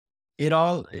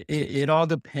it all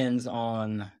depends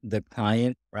on the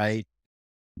client, right?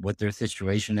 What their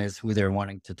situation is, who they're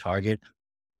wanting to target.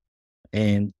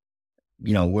 And,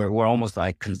 we're almost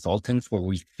like consultants where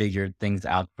we figure things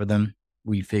out for them.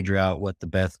 We figure out what the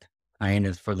best client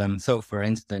is for them. So for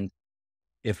instance,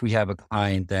 if we have a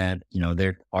client that,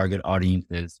 their target audience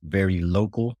is very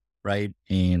local, right?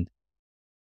 And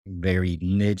very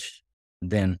niche,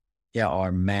 then yeah,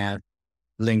 our mass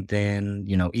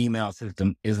LinkedIn, email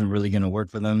system isn't really going to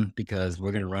work for them because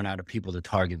we're going to run out of people to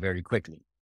target very quickly.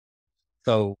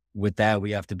 So with that, we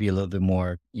have to be a little bit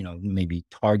more, maybe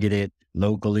targeted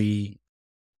locally,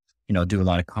 do a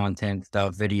lot of content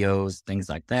stuff, videos, things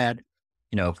like that.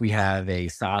 If we have a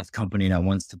SaaS company that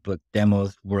wants to book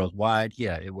demos worldwide,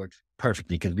 yeah, it works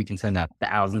perfectly because we can send out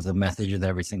thousands of messages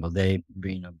every single day,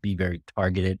 be very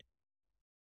targeted.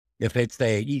 If it's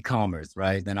a e-commerce,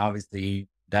 right, then obviously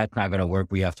that's not going to work.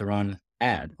 We have to run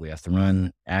ads. We have to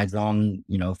run ads on,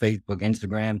 Facebook,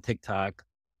 Instagram, TikTok.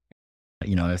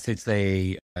 If it's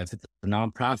a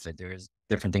nonprofit, there's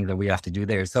different things that we have to do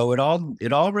there. So it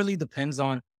all really depends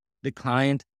on the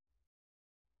client,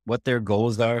 what their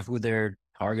goals are, who their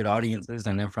target audience is,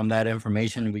 and then from that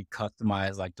information we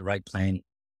customize like the right plan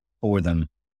for them.